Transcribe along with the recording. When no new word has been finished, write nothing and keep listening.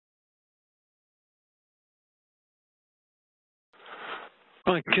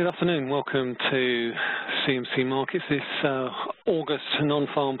Right, good afternoon. Welcome to CMC Markets, this August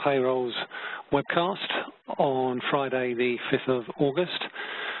non-farm payrolls webcast on Friday the 5th of August.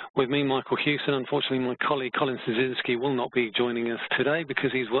 With me, Michael Hewson. Unfortunately, my colleague Colin Szynski will not be joining us today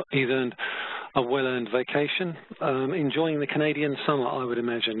because he's earned a well-earned vacation, enjoying the Canadian summer, I would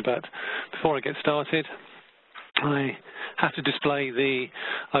imagine. But before I get started, I have to display the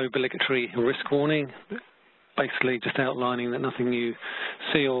obligatory risk warning, basically just outlining that nothing you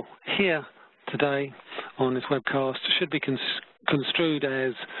see or hear today on this webcast should be construed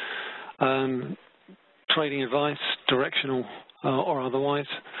as trading advice, directional or otherwise,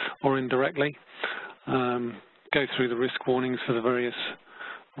 or indirectly. Go through the risk warnings for the various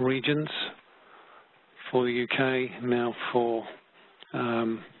regions, for the UK, now for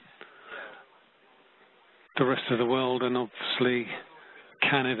the rest of the world, and obviously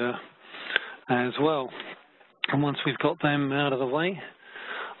Canada as well. And once we've got them out of the way,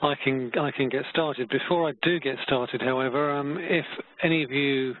 I can get started. Before I do get started, however, if any of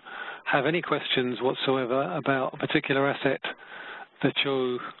you have any questions whatsoever about a particular asset that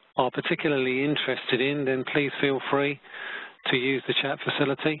you are particularly interested in, then please feel free to use the chat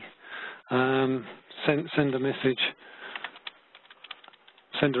facility. Send a message,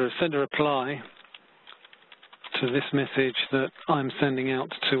 send a reply to this message that I'm sending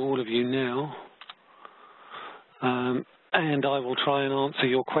out to all of you now. And I will try and answer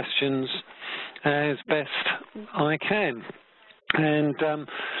your questions as best I can. And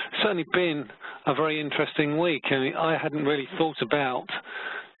certainly been a very interesting week. I mean, I hadn't really thought about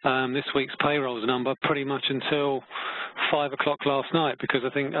this week's payrolls number pretty much until 5 o'clock last night, because I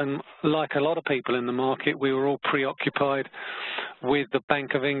think, like a lot of people in the market, we were all preoccupied with the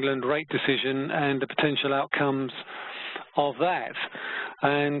Bank of England rate decision and the potential outcomes of that.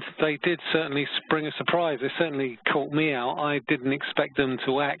 And they did certainly spring a surprise. They certainly caught me out. I didn't expect them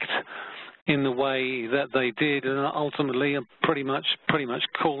to act in the way that they did, and ultimately I pretty much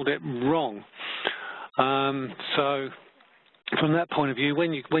called it wrong. So from that point of view,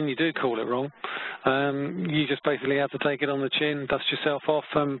 when you do call it wrong, you just basically have to take it on the chin, dust yourself off,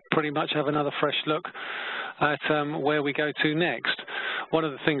 and pretty much have another fresh look at where we go to next. One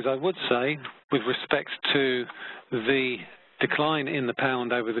of the things I would say with respect to the decline in the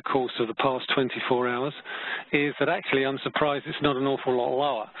pound over the course of the past 24 hours is that actually I'm surprised it's not an awful lot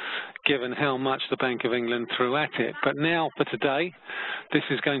lower, given how much the Bank of England threw at it. But now, for today, this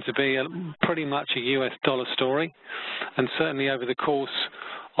is going to be pretty much a US dollar story, and certainly over the course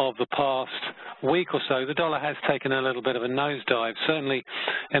of the past week or so, the dollar has taken a little bit of a nosedive. Certainly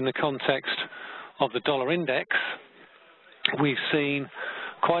in the context of the dollar index, we've seen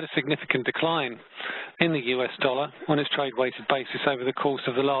quite a significant decline in the US dollar on its trade-weighted basis over the course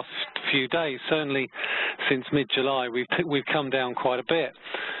of the last few days. Certainly since mid-July, we've come down quite a bit.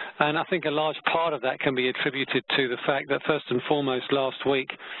 And I think a large part of that can be attributed to the fact that, first and foremost, last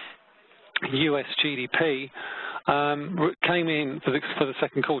week, US GDP came in, for the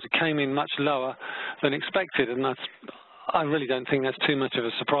second quarter, came in much lower than expected, and I really don't think that's too much of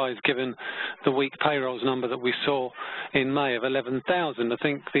a surprise given the weak payrolls number that we saw in May of 11,000. I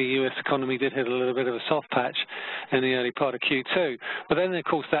think the US economy did hit a little bit of a soft patch in the early part of Q2. But then, of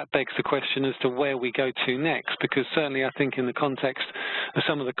course, that begs the question as to where we go to next, because certainly I think in the context of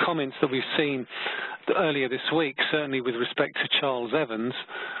some of the comments that we've seen earlier this week, certainly with respect to Charles Evans,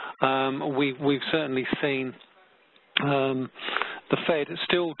 we've certainly seen the Fed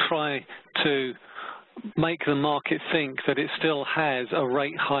still try to make the market think that it still has a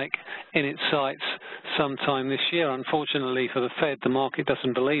rate hike in its sights sometime this year. Unfortunately for the Fed, the market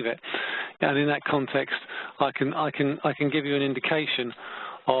doesn't believe it. And in that context, I can give you an indication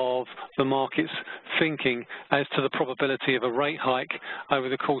of the market's thinking as to the probability of a rate hike over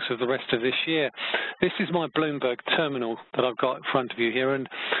the course of the rest of this year. This is my Bloomberg terminal that I've got in front of you here, and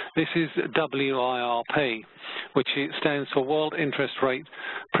this is WIRP, which stands for World Interest Rate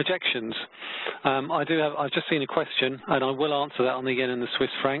Projections. I've just seen a question, and I will answer that on the yen and the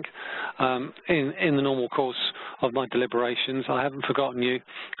Swiss franc in the normal course of my deliberations. I haven't forgotten you.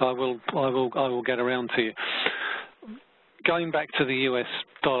 I will get around to you. Going back to the US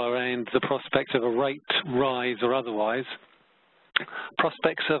dollar and the prospect of a rate rise or otherwise,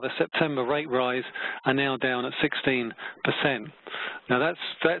 prospects of a September rate rise are now down at 16%. Now that's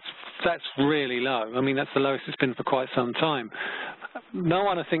really low. I mean, that's the lowest it's been for quite some time. no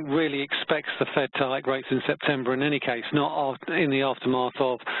one, I think, really expects the Fed to hike rates in September in any case, not in the aftermath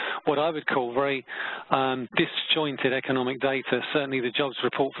of what I would call very disjointed economic data. Certainly the jobs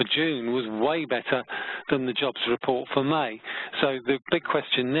report for June was way better than the jobs report for May. So the big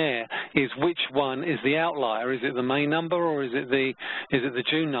question there is, which one is the outlier? Is it the May number, or is it the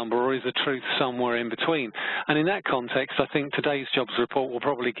June number, or is the truth somewhere in between? And in that context, I think today's jobs report will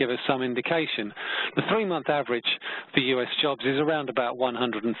probably give us some indication. The 3-month average for US jobs is around about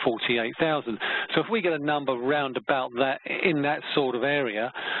 148,000. So if we get a number round about that, in that sort of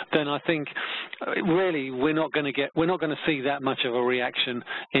area, then I think really we're not going to see that much of a reaction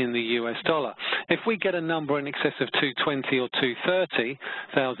in the US dollar. If we get a number in excess of 220 or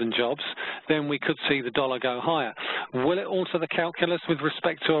 230,000 jobs, then we could see the dollar go higher. Will it alter the calculus with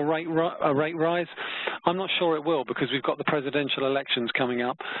respect to a rate rise? I'm not sure it will, because we've got the presidential elections coming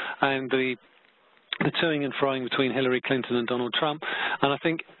up and the toing and froing between Hillary Clinton and Donald Trump, and I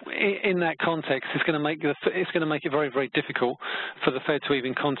think in that context it's going to make it very, very difficult for the Fed to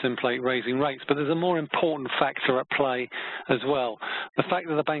even contemplate raising rates. But there's a more important factor at play as well. The fact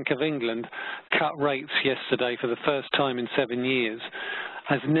that the Bank of England cut rates yesterday for the first time in 7 years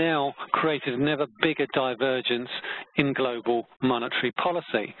has now created an ever bigger divergence in global monetary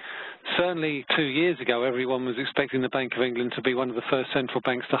policy. Certainly 2 years ago, everyone was expecting the Bank of England to be one of the first central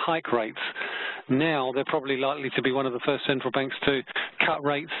banks to hike rates. Now they're probably likely to be one of the first central banks to cut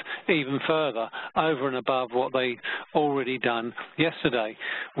rates even further, over and above what they already done yesterday.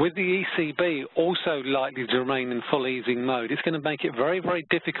 With the ECB also likely to remain in full easing mode, it's going to make it very, very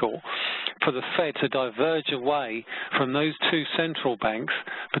difficult for the Fed to diverge away from those two central banks,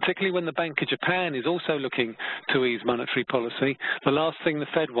 particularly when the Bank of Japan is also looking to ease monetary policy. The last thing the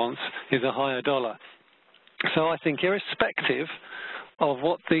Fed wants is a higher dollar. So I think irrespective of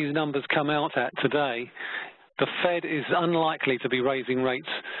what these numbers come out at today, the Fed is unlikely to be raising rates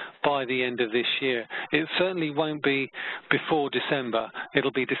by the end of this year. It certainly won't be before December.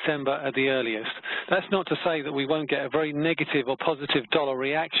 It'll be December at the earliest. That's not to say that we won't get a very negative or positive dollar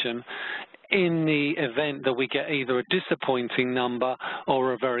reaction in the event that we get either a disappointing number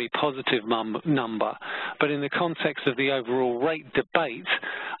or a very positive number. But in the context of the overall rate debate,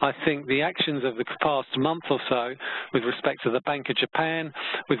 I think the actions of the past month or so with respect to the Bank of Japan,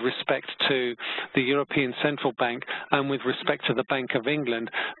 with respect to the European Central Bank, and with respect to the Bank of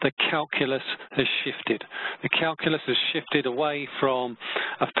England, the calculus has shifted. The calculus has shifted away from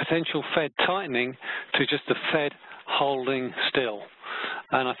a potential Fed tightening to just the Fed holding still.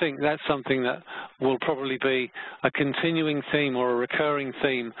 And I think that's something that will probably be a continuing theme or a recurring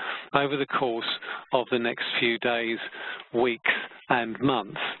theme over the course of the next few days, weeks, and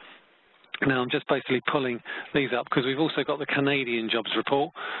months. Now, I'm just basically pulling these up because we've also got the Canadian jobs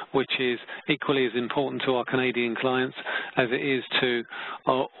report, which is equally as important to our Canadian clients as it is to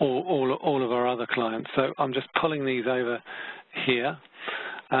all of our other clients. So I'm just pulling these over here.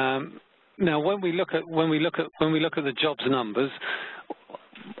 Now, when we look at the jobs numbers,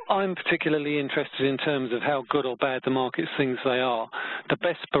 I'm particularly interested in terms of how good or bad the market thinks they are. The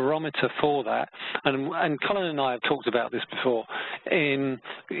best barometer for that, and Colin and I have talked about this before in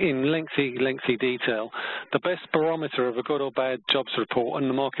lengthy detail, the best barometer of a good or bad jobs report and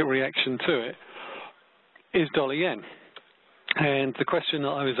the market reaction to it is dollar yen. And the question that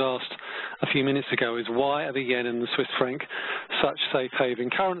I was asked a few minutes ago is, why are the yen and the Swiss franc such safe haven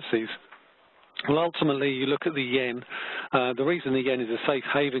currencies? Well, ultimately, you look at the yen. The reason the yen is a safe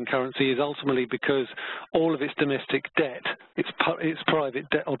haven currency is ultimately because all of its domestic debt, its private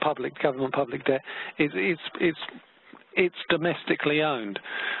debt or government public debt, it's domestically owned,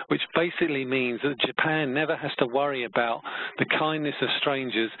 which basically means that Japan never has to worry about the kindness of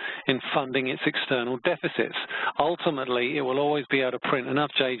strangers in funding its external deficits. Ultimately, it will always be able to print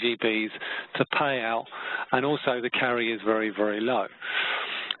enough JGBs to pay out, and also the carry is very, very low.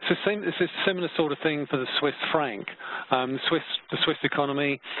 So it's a similar sort of thing for the Swiss franc. The Swiss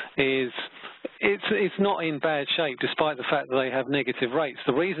economy it's not in bad shape, despite the fact that they have negative rates.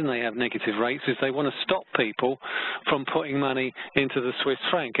 The reason they have negative rates is they want to stop people from putting money into the Swiss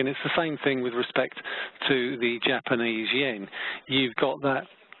franc, and it's the same thing with respect to the Japanese yen. You've got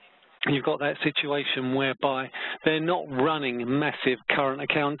that situation whereby they're not running massive current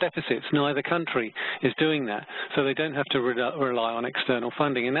account deficits. Neither country is doing that, so they don't have to rely on external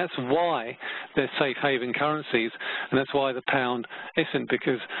funding, and that's why they're safe haven currencies, and that's why the pound isn't,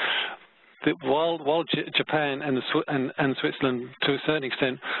 because while Japan and Switzerland to a certain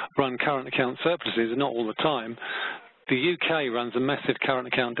extent run current account surpluses, not all the time, the UK runs a massive current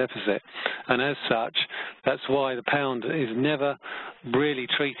account deficit, and as such, that's why the pound is never really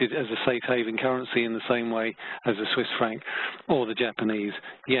treated as a safe haven currency in the same way as the Swiss franc or the Japanese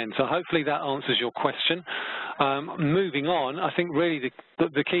yen. So hopefully that answers your question. Moving on, I think really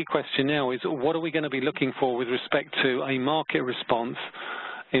the key question now is, what are we going to be looking for with respect to a market response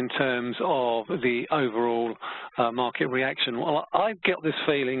in terms of the overall market reaction? Well, I get this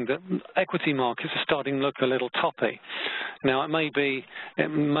feeling that equity markets are starting to look a little toppy. Now, it may be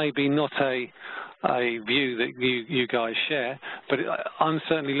not a view that you guys share, but I'm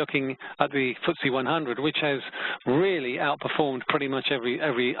certainly looking at the FTSE 100, which has really outperformed pretty much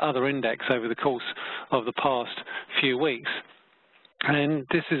every other index over the course of the past few weeks. And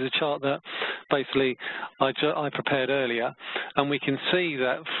this is a chart that basically I prepared earlier, and we can see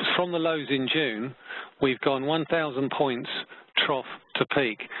that from the lows in June, we've gone 1,000 points trough to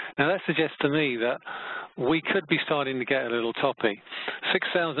peak. Now that suggests to me that we could be starting to get a little toppy.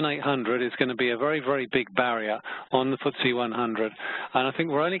 6,800 is going to be a very, very big barrier on the FTSE 100, and I think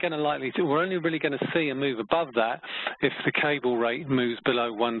we're only really going to see a move above that if the cable rate moves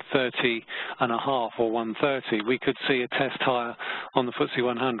below 130.5 or 130. We could see a test higher on the FTSE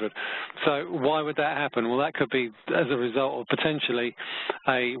 100. So why would that happen? Well, that could be as a result of potentially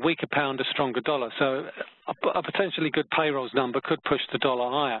a weaker pound, a stronger dollar. So a potentially good payrolls number could push the dollar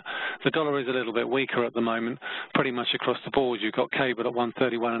higher. The dollar is a little bit weaker at the moment, pretty much across the board. You've got cable at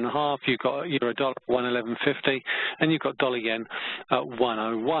 131.5, you've got euro dollar at 111.50, and you've got dollar yen at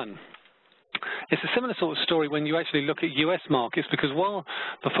 101. It's a similar sort of story when you actually look at US markets, because while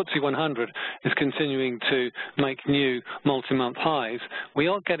the FTSE 100 is continuing to make new multi-month highs, we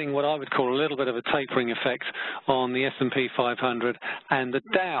are getting what I would call a little bit of a tapering effect on the S&P 500 and the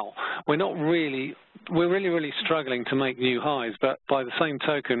Dow. We're really struggling to make new highs, but by the same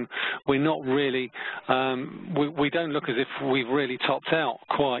token, we're not really, we don't look as if we've really topped out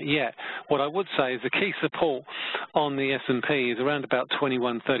quite yet. What I would say is the key support on the S&P is around about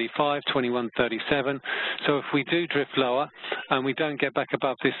 2135, 2137. So if we do drift lower and we don't get back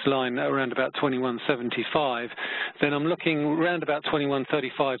above this line around about 2175, then I'm looking around about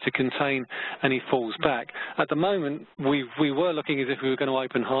 2135 to contain any falls back. At the moment, we were looking as if we were going to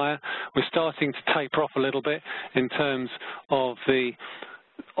open higher. We're starting to taper off a little bit in terms of the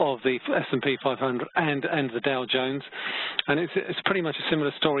S&P 500 and the Dow Jones, and it's pretty much a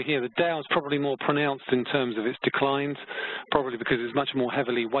similar story here. The Dow is probably more pronounced in terms of its declines, probably because it's much more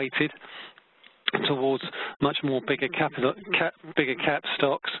heavily weighted towards much more bigger cap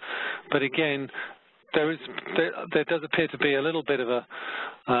stocks. But again, there does appear to be a little bit of a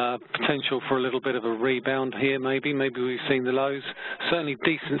potential for a little bit of a rebound here. Maybe we've seen the lows. Certainly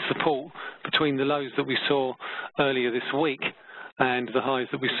decent support between the lows that we saw earlier this week and the highs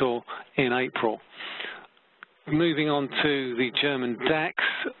that we saw in April. Moving on to the German DAX,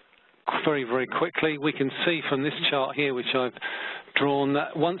 very, very quickly, we can see from this chart here, which I've drawn,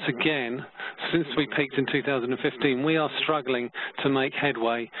 that once again, since we peaked in 2015, we are struggling to make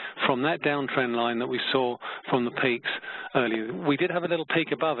headway from that downtrend line that we saw from the peaks earlier. We did have a little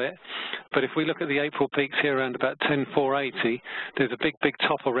peak above it, but if we look at the April peaks here around about 10,480, there's a big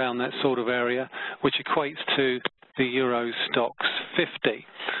top around that sort of area, which equates to the Euro Stoxx 50.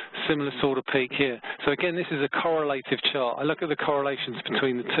 Similar sort of peak here. So again, this is a correlative chart. I look at the correlations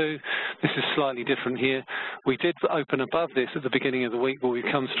between the two. This is slightly different here. We did open above this at the beginning of the week, but we've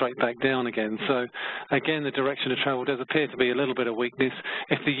come straight back down again. So again, the direction of travel does appear to be a little bit of weakness.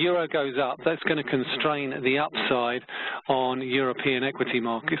 If the euro goes up, that's going to constrain the upside on European equity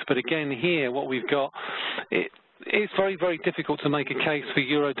markets. But again, here, what we've got, it's very, very difficult to make a case for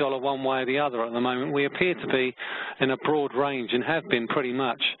euro dollar one way or the other at the moment. We appear to be in a broad range and have been pretty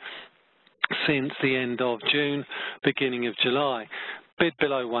much since the end of June, beginning of July. Bid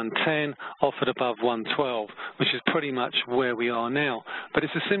below 110, offered above 112, which is pretty much where we are now. But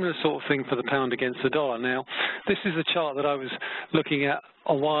it's a similar sort of thing for the pound against the dollar. Now, this is a chart that I was looking at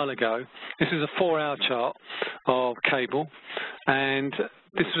a while ago. This is a 4-hour chart of cable, and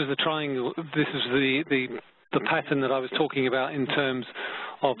this was the triangle. This is the pattern that I was talking about in terms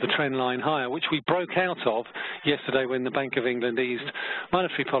of the trend line higher, which we broke out of yesterday when the Bank of England eased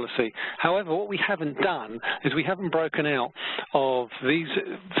monetary policy. However, what we haven't done is we haven't broken out of these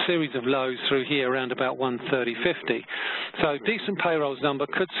series of lows through here around about 130.50. So decent payrolls number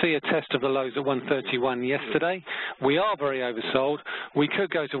could see a test of the lows at 131 yesterday. We are very oversold. We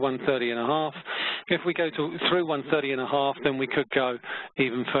could go to 130.5. If we go through 130.5, then we could go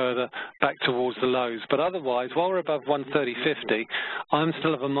even further back towards the lows. But otherwise, while we're above 130.50, I'm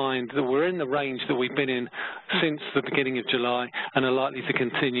still of a mind that we're in the range that we've been in since the beginning of July and are likely to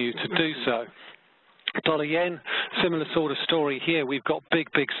continue to do so. Dollar yen, similar sort of story here. We've got big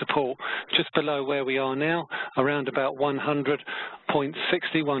support just below where we are now, around about 100.60,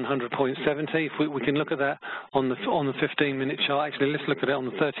 100.70. If we can look at that on the 15-minute chart. Actually, let's look at it on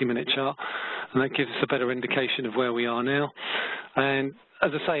the 30-minute chart, and that gives us a better indication of where we are now. And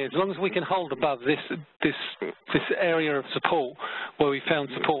as I say, as long as we can hold above this area of support, where we found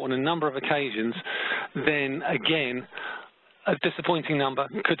support on a number of occasions, then again, a disappointing number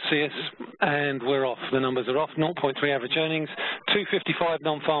could see us, and we're off. The numbers are off. 0.3 average earnings, 255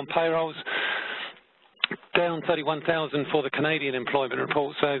 non-farm payrolls, down 31,000 for the Canadian employment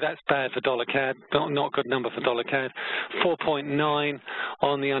report, so that's bad for dollar CAD, not a good number for dollar CAD. 4.9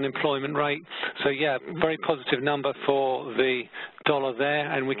 on the unemployment rate, so yeah, very positive number for the dollar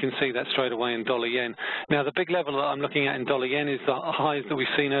there, and we can see that straight away in dollar yen. Now, the big level that I'm looking at in dollar yen is the highs that we've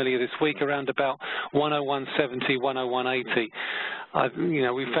seen earlier this week, around about 101.70, 101.80.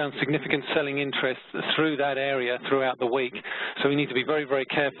 We found significant selling interest through that area throughout the week, so we need to be very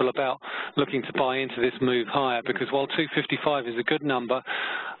careful about looking to buy into this move higher, because while 255 is a good number,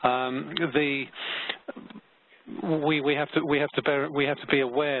 we have to be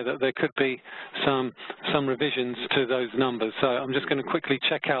aware that there could be some revisions to those numbers. So I'm just going to quickly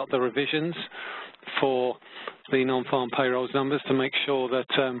check out the revisions for the non-farm payrolls numbers to make sure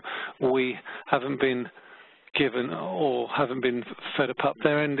that we haven't been given or haven't been fed up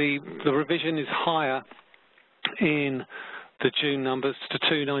there. And the revision is higher in the June numbers to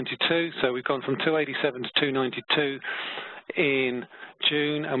 292. So we've gone from 287 to 292 in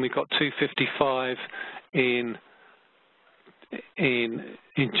June, and we've got 255 in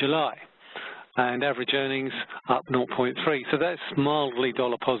July, and average earnings up 0.3. So that's mildly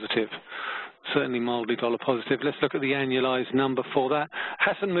dollar positive. Certainly mildly dollar positive. Let's look at the annualized number for that.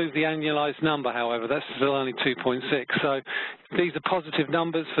 Hasn't moved the annualized number, however. That's still only 2.6. So these are positive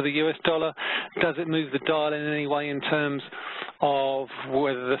numbers for the US dollar. Does it move the dial in any way in terms of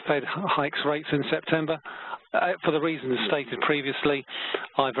whether the Fed hikes rates in September? For the reasons stated previously,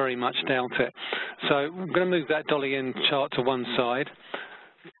 I very much doubt it. So I'm going to move that dollar yen chart to one side.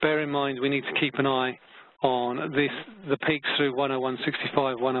 Bear in mind we need to keep an eye on the peaks through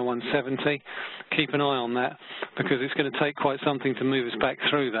 101.65, 101.70. Keep an eye on that, because it's going to take quite something to move us back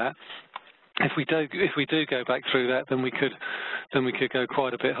through that. If we do go back through that, then we could go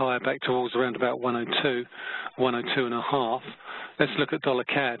quite a bit higher, back towards around about 102, 102.5. Let's look at dollar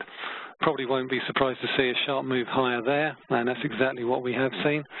CAD. Probably won't be surprised to see a sharp move higher there, and that's exactly what we have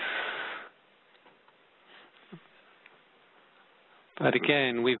seen. But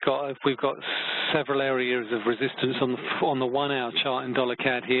again, we've got several areas of resistance on the 1 hour chart in dollar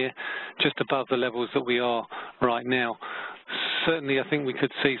CAD here, just above the levels that we are right now. Certainly, I think we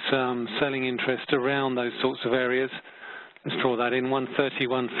could see some selling interest around those sorts of areas. Let's draw that in, 130,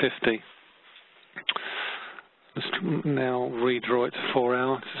 150. Let's now redraw it to 4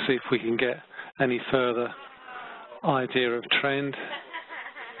 hour to see if we can get any further idea of trend.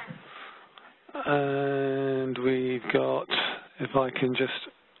 And we've got, if I can just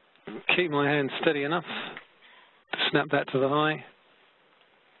keep my hand steady enough to snap that to the high.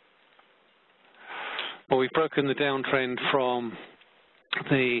 Well, we've broken the downtrend from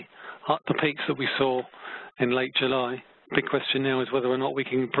the peaks that we saw in late July. Big question now is whether or not we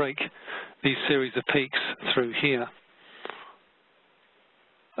can break these series of peaks through here,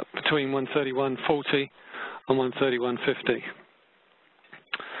 between 131.40 and 131.50.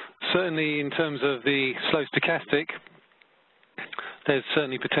 Certainly, in terms of the slow stochastic, there's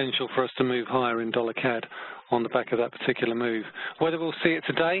certainly potential for us to move higher in dollar CAD on the back of that particular move. Whether we'll see it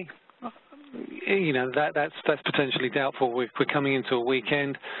today, that's potentially doubtful. We're coming into a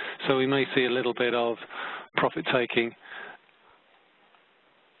weekend, so we may see a little bit of profit taking,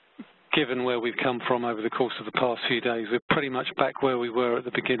 given where we've come from over the course of the past few days. We're pretty much back where we were at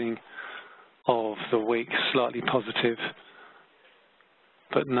the beginning of the week, slightly positive,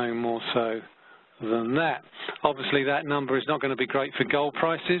 but no more so than that. Obviously, that number is not going to be great for gold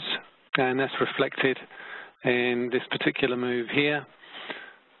prices, and that's reflected in this particular move here.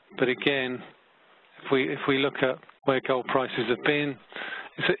 But again, if we look at where gold prices have been,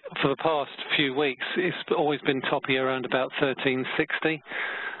 for the past few weeks, it's always been toppy around about 1360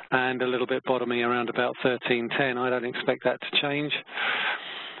 and a little bit bottomy around about 1310. I don't expect that to change.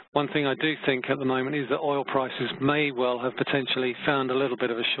 One thing I do think at the moment is that oil prices may well have potentially found a little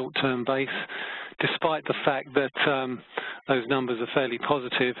bit of a short-term base, despite the fact that those numbers are fairly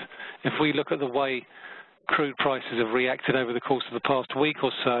positive. If we look at the way crude prices have reacted over the course of the past week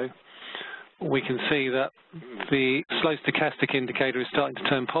or so, we can see that the slow stochastic indicator is starting to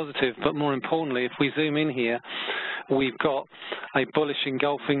turn positive, but more importantly, if we zoom in here, we've got a bullish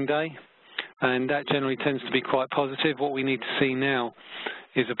engulfing day, and that generally tends to be quite positive. What we need to see now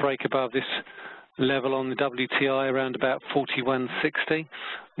is a break above this level on the WTI around about 41.60.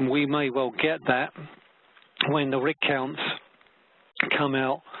 We may well get that when the rig counts come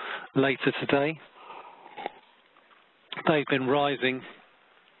out later today. They've been rising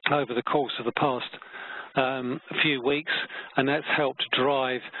over the course of the past few weeks, and that's helped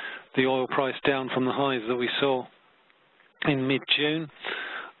drive the oil price down from the highs that we saw in mid-June,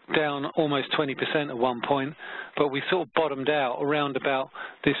 down almost 20% at one point, but we sort of bottomed out around about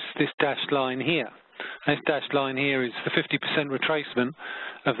this dashed line here. This dashed line here is the 50% retracement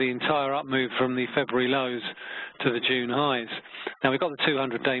of the entire up move from the February lows to the June highs. Now, we've got the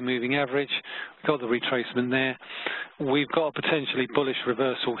 200-day moving average, we've got the retracement there, we've got a potentially bullish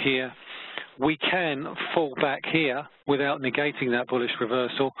reversal here. We can fall back here without negating that bullish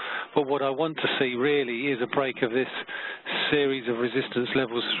reversal, but what I want to see really is a break of this series of resistance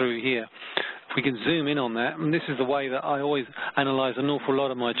levels through here. If we can zoom in on that, and this is the way that I always analyze an awful lot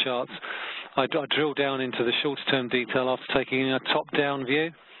of my charts, I drill down into the short-term detail after taking a top-down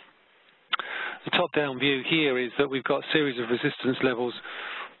view. The top-down view here is that we've got a series of resistance levels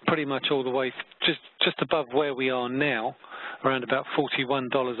pretty much all the way just above where we are now, around about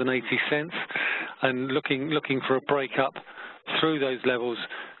 $41.80, and looking for a break up through those levels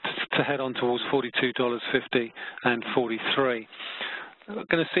to head on towards $42.50 and 43. I'm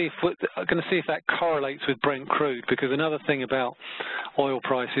going to see if that correlates with Brent crude, because another thing about oil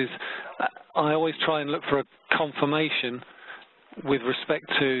prices, I always try and look for a confirmation with respect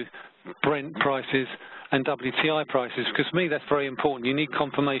to Brent prices and WTI prices, because for me that's very important. You need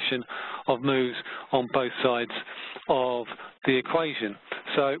confirmation of moves on both sides of the equation.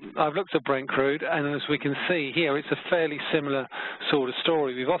 So I've looked at Brent crude, and as we can see here, it's a fairly similar sort of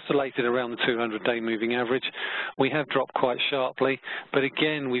story. We've oscillated around the 200-day moving average. We have dropped quite sharply, but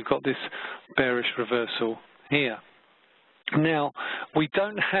again, we've got this bearish reversal here. Now, we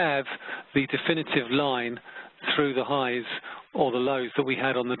don't have the definitive line through the highs or the lows that we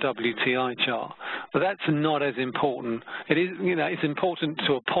had on the WTI chart, but that's not as important. It is, it's important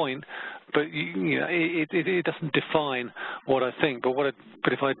to a point, but it doesn't define what I think.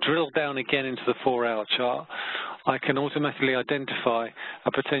 But if I drill down again into the 4-hour chart, I can automatically identify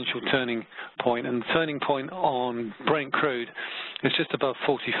a potential turning point, and the turning point on Brent crude is just above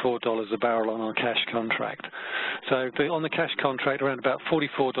 $44 a barrel on our cash contract. So on the cash contract, around about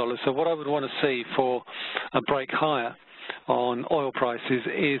 $44. So what I would want to see for a break higher on oil prices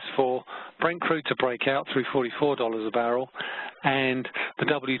is for Brent crude to break out through $44 a barrel, and the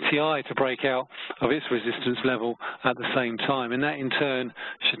WTI to break out of its resistance level at the same time, and that in turn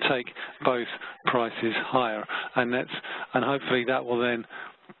should take both prices higher, and hopefully that will then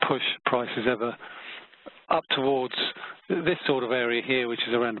push prices ever up towards this sort of area here, which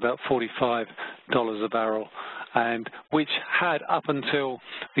is around about $45 a barrel, and which had up until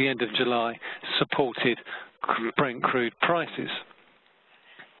the end of July supported Brent crude prices.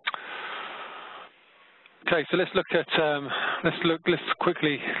 Okay, so let's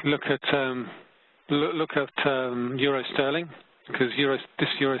quickly look at euro sterling, because this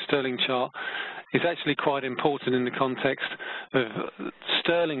euro sterling chart is actually quite important in the context of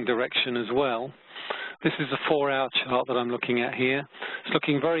sterling direction as well. This is a 4-hour chart that I'm looking at here. It's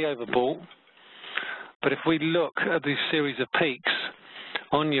looking very overbought, but if we look at these series of peaks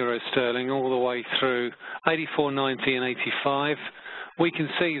on euro sterling all the way through 84.90 and 85, we can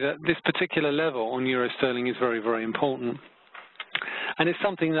see that this particular level on euro sterling is very, very important. And it's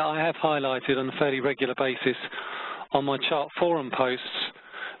something that I have highlighted on a fairly regular basis on my chart forum posts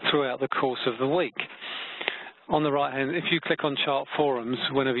throughout the course of the week. On the right hand, if you click on chart forums,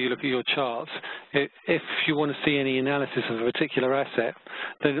 whenever you look at your charts, if you want to see any analysis of a particular asset,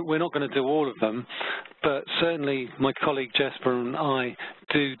 then we're not going to do all of them, but certainly my colleague Jesper and I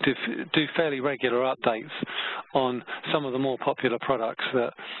do fairly regular updates on some of the more popular products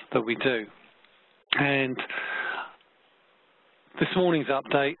that we do. And this morning's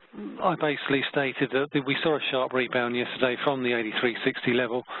update, I basically stated that we saw a sharp rebound yesterday from the 83.60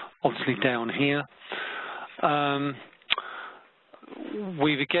 level, obviously down here.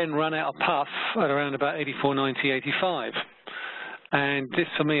 We've again run out of puff at around about 84.90, 85. And this,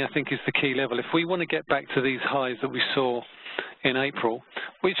 for me, I think is the key level. If we want to get back to these highs that we saw in April,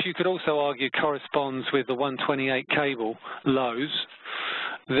 which you could also argue corresponds with the 128 cable lows,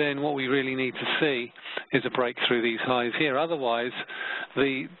 then what we really need to see is a break through these highs here. Otherwise,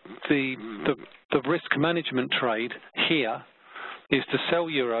 the risk management trade here is to sell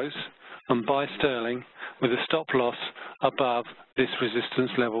euros and buy sterling with a stop loss above this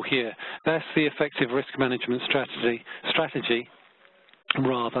resistance level here. That's the effective risk management strategy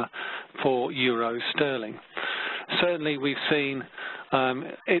rather, for euro sterling. Certainly we've seen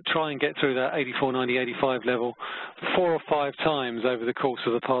it try and get through that 84.90, 85 level 4 or 5 times over the course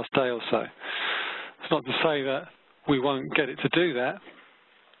of the past day or so. It's not to say that we won't get it to do that,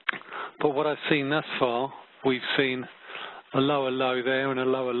 but what I've seen thus far, we've seen a lower low there and a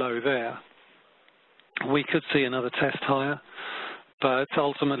lower low there. We could see another test higher, but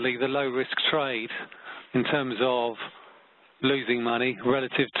ultimately the low-risk trade in terms of losing money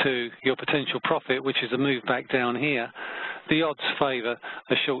relative to your potential profit, which is a move back down here, the odds favour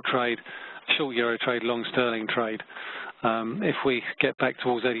a short trade, short euro trade, long sterling trade. If we get back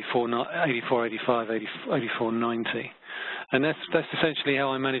towards 84.85, 84.90. And that's essentially how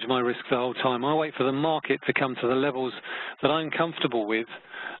I manage my risk the whole time. I wait for the market to come to the levels that I'm comfortable with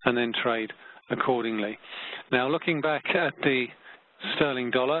and then trade accordingly. Now, looking back at the sterling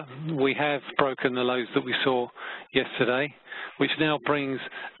dollar, we have broken the lows that we saw yesterday, which now brings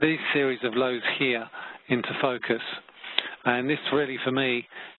these series of lows here into focus. And this really, for me,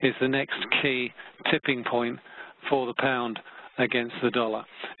 is the next key tipping point for the pound against the dollar.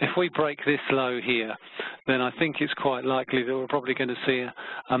 If we break this low here, then I think it's quite likely that we're probably going to see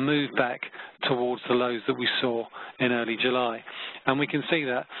a move back towards the lows that we saw in early July. And we can see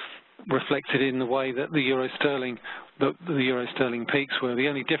that reflected in the way that the euro sterling peaks were. The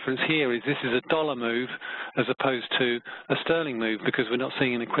only difference here is this is a dollar move as opposed to a sterling move, because we're not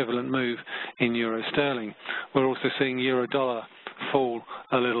seeing an equivalent move in euro sterling. We're also seeing euro dollar fall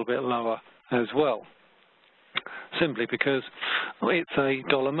a little bit lower as well, simply because it's a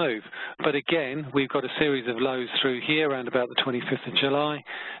dollar move. But again, we've got a series of lows through here around about the 25th of July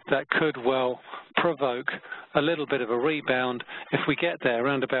that could well provoke a little bit of a rebound if we get there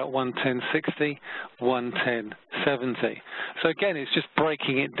around about 110.60, 110.70. So again, it's just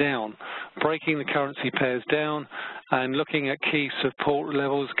breaking it down, breaking the currency pairs down and looking at key support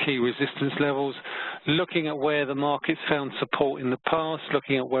levels, key resistance levels, looking at where the market's found support in the past,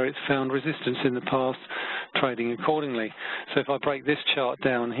 looking at where it's found resistance in the past, trading accordingly. So if I break this chart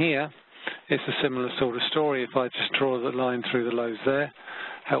down here, it's a similar sort of story. If I just draw the line through the lows there,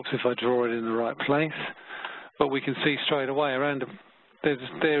 helps if I draw it in the right place. But we can see straight away around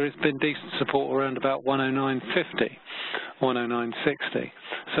there has been decent support around about 109.50, 109.60.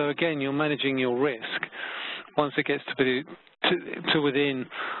 So again, you're managing your risk. Once it gets to within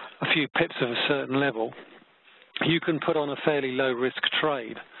a few pips of a certain level, you can put on a fairly low risk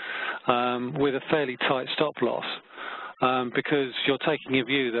trade with a fairly tight stop loss, because you're taking a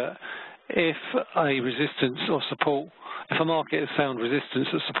view that if a resistance or support, if a market has found resistance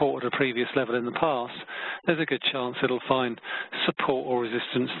that supported a previous level in the past, there's a good chance it'll find support or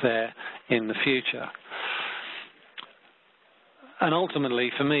resistance there in the future. And ultimately,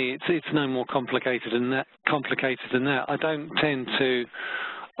 for me, it's no more complicated than that. I don't tend to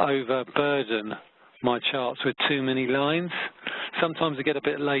overburden my charts with too many lines. Sometimes I get a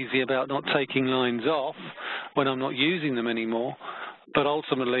bit lazy about not taking lines off when I'm not using them anymore. But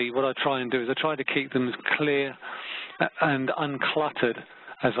ultimately, what I try and do is I try to keep them as clear and uncluttered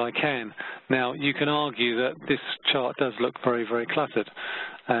as I can. Now, you can argue that this chart does look very, very cluttered,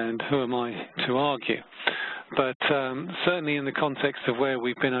 and who am I to argue? But certainly in the context of where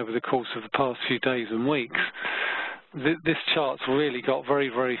we've been over the course of the past few days and weeks, this chart's really got very,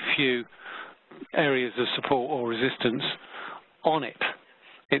 very few areas of support or resistance on it.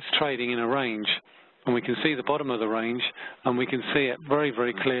 It's trading in a range, and we can see the bottom of the range, and we can see it very,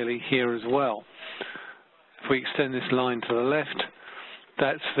 very clearly here as well. If we extend this line to the left,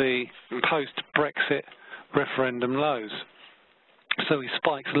 that's the post-Brexit referendum lows. So he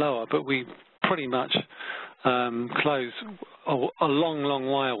spikes lower, but we pretty much close a long, long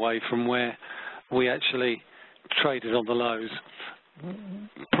way away from where we actually traded on the lows.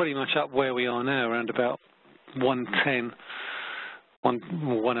 Pretty much up where we are now, around about 110,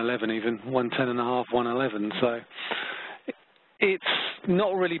 111 even, 110.5, 111. So it's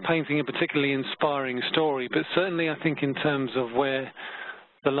not really painting a particularly inspiring story, but certainly I think in terms of where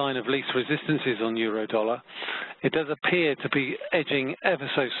the line of least resistance is on euro-dollar, it does appear to be edging ever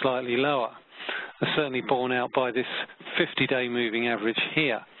so slightly lower, certainly borne out by this 50-day moving average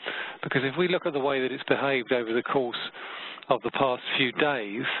here. Because if we look at the way that it's behaved over the course of the past few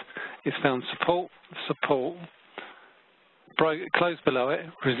days, it's found support, closed below it,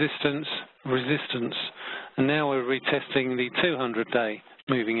 resistance, resistance, and now we're retesting the 200-day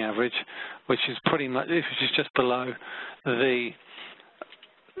moving average, which is pretty much, which is just below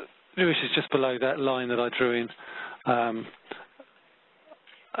that line that I drew in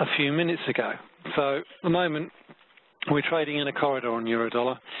a few minutes ago. So at the moment, we're trading in a corridor on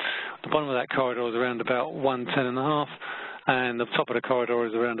euro-dollar. The bottom of that corridor is around about 110.5, and the top of the corridor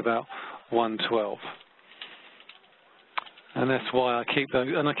is around about 112. And that's why I keep those,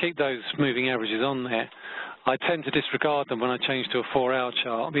 and I keep those moving averages on there. I tend to disregard them when I change to a 4-hour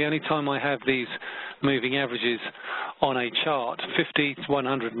chart. The only time I have these moving averages on a chart, 50,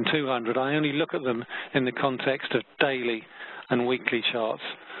 100 and 200, I only look at them in the context of daily and weekly charts.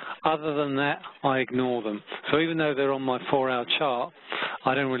 Other than that, I ignore them. So even though they're on my 4-hour chart,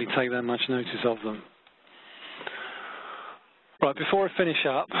 I don't really take that much notice of them. Right, before I finish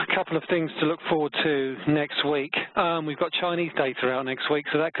up, a couple of things to look forward to next week. We've got Chinese data out next week,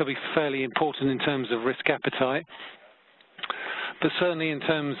 so that could be fairly important in terms of risk appetite. But certainly in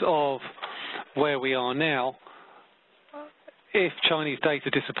terms of where we are now, if Chinese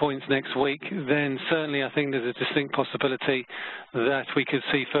data disappoints next week, then certainly I think there's a distinct possibility that we could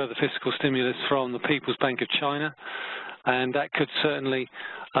see further fiscal stimulus from the People's Bank of China, and that could certainly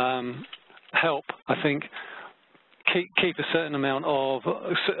help, I think, keep a certain amount of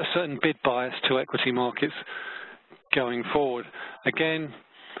a certain bid bias to equity markets going forward. Again,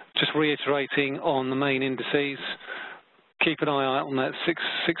 just reiterating on the main indices, keep an eye out on that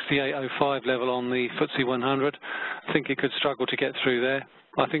 68.05 level on the FTSE 100. I think it could struggle to get through there.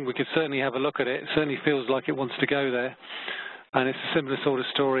 I think we could certainly have a look at it. It certainly feels like it wants to go there. And it's a similar sort of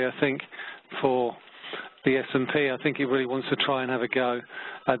story, I think, for the S&P. I think it really wants to try and have a go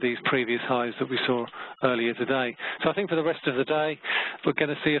at these previous highs that we saw earlier today. So I think for the rest of the day, we're going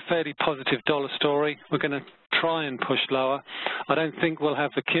to see a fairly positive dollar story. We're going to try and push lower. I don't think we'll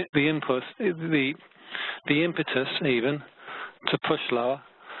have the impetus even to push lower.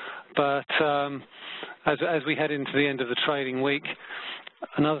 But as we head into the end of the trading week,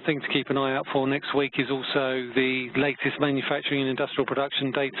 another thing to keep an eye out for next week is also the latest manufacturing and industrial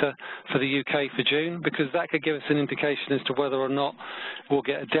production data for the UK for June, because that could give us an indication as to whether or not we'll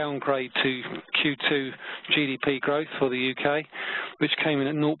get a downgrade to Q2 GDP growth for the UK, which came in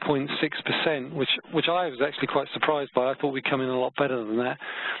at 0.6%, which I was actually quite surprised by. I thought we'd come in a lot better than that.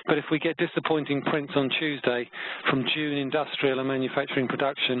 But if we get disappointing prints on Tuesday from June industrial and manufacturing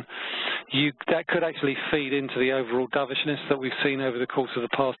production, that could actually feed into the overall dovishness that we've seen over the course of the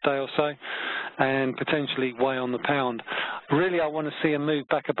past day or so, and potentially weigh on the pound. Really, I want to see a move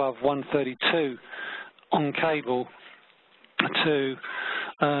back above 132 on cable to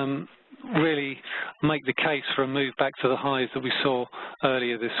really make the case for a move back to the highs that we saw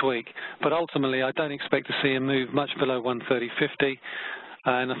earlier this week. But ultimately, I don't expect to see a move much below 130.50.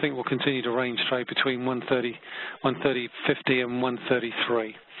 And I think we'll continue to range trade between 130.50 and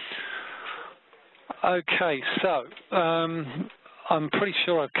 133. Okay, so I'm pretty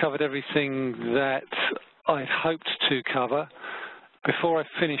sure I've covered everything that I hoped to cover. Before I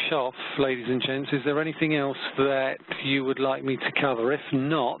finish off, ladies and gents, is there anything else that you would like me to cover? If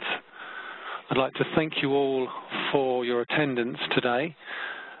not, I'd like to thank you all for your attendance today,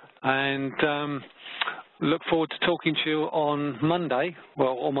 and look forward to talking to you on Monday,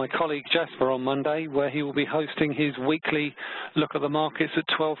 well, or my colleague Jasper on Monday, where he will be hosting his weekly look at the markets at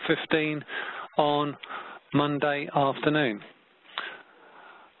 12:15 on Monday afternoon.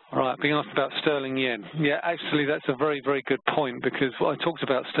 All right, being asked about sterling yen. Yeah, actually, that's a very, very good point, because I talked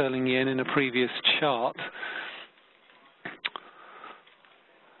about sterling yen in a previous chart.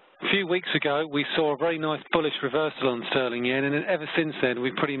 A few weeks ago, we saw a very nice bullish reversal on sterling yen, and ever since then,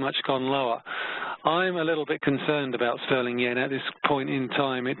 we've pretty much gone lower. I'm a little bit concerned about sterling yen at this point in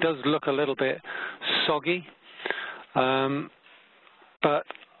time. It does look a little bit soggy, but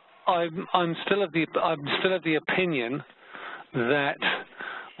I'm still of the opinion that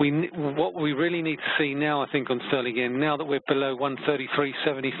what we really need to see now, I think, on sterling yen, now that we're below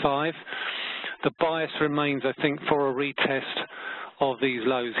 133.75, the bias remains, I think, for a retest of these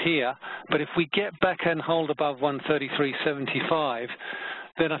lows here. But if we get back and hold above 133.75,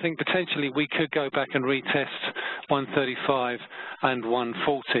 then I think potentially we could go back and retest 135 and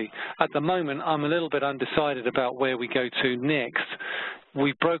 140. At the moment, I'm a little bit undecided about where we go to next.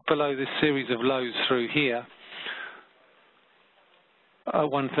 We broke below this series of lows through here,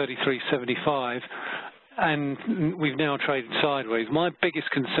 133.75, and we've now traded sideways. My biggest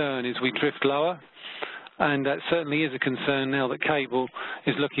concern is we drift lower, and that certainly is a concern now that cable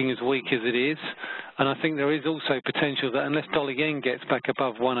is looking as weak as it is. And I think there is also potential that unless dollar yen gets back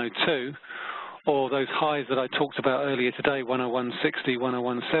above 102, or those highs that I talked about earlier today, 101.60,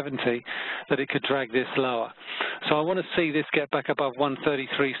 101.70, that it could drag this lower. So I want to see this get back above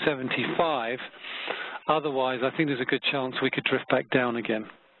 133.75. Otherwise, I think there's a good chance we could drift back down again.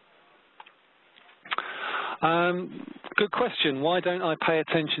 Good question. Why don't I pay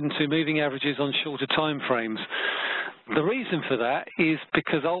attention to moving averages on shorter time frames? The reason for that is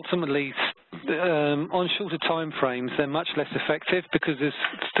because ultimately on shorter time frames, they're much less effective because there's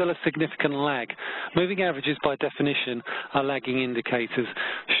still a significant lag. Moving averages, by definition, are lagging indicators.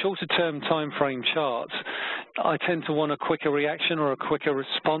 Shorter term time frame charts, I tend to want a quicker reaction or a quicker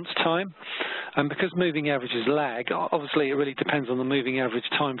response time. And because moving averages lag, obviously it really depends on the moving average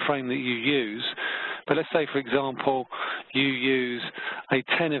time frame that you use. But let's say, for example, you use a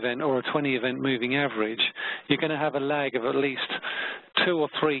 10 event or a 20 event moving average, you're going to have a lag of at least 2 or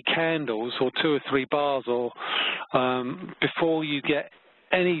 3 candles or 2 or 3 bars or before you get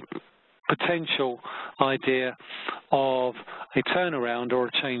any potential idea of a turnaround or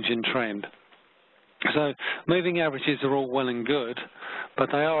a change in trend. So moving averages are all well and good,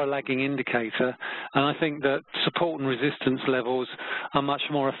 but they are a lagging indicator, and I think that support and resistance levels are much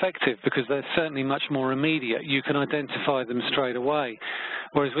more effective because they're certainly much more immediate. You can identify them straight away,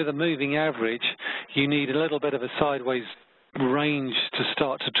 whereas with a moving average, you need a little bit of a sideways range to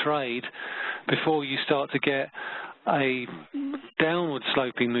start to trade before you start to get a downward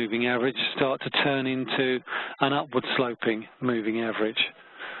sloping moving average start to turn into an upward sloping moving average.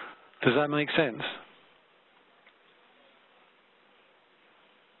 Does that make sense?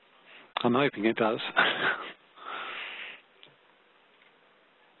 I'm hoping it does.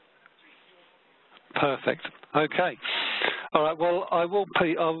 Perfect. Okay. All right. Well, I will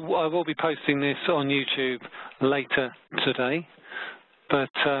be posting this on YouTube later today. But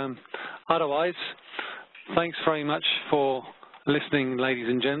otherwise, thanks very much for listening, ladies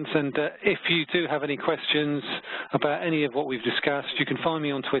and gents. And if you do have any questions about any of what we've discussed, you can find me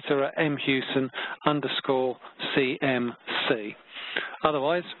on Twitter at mhewson_CMC.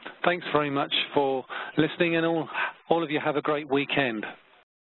 Otherwise, thanks very much for listening, and all of you have a great weekend.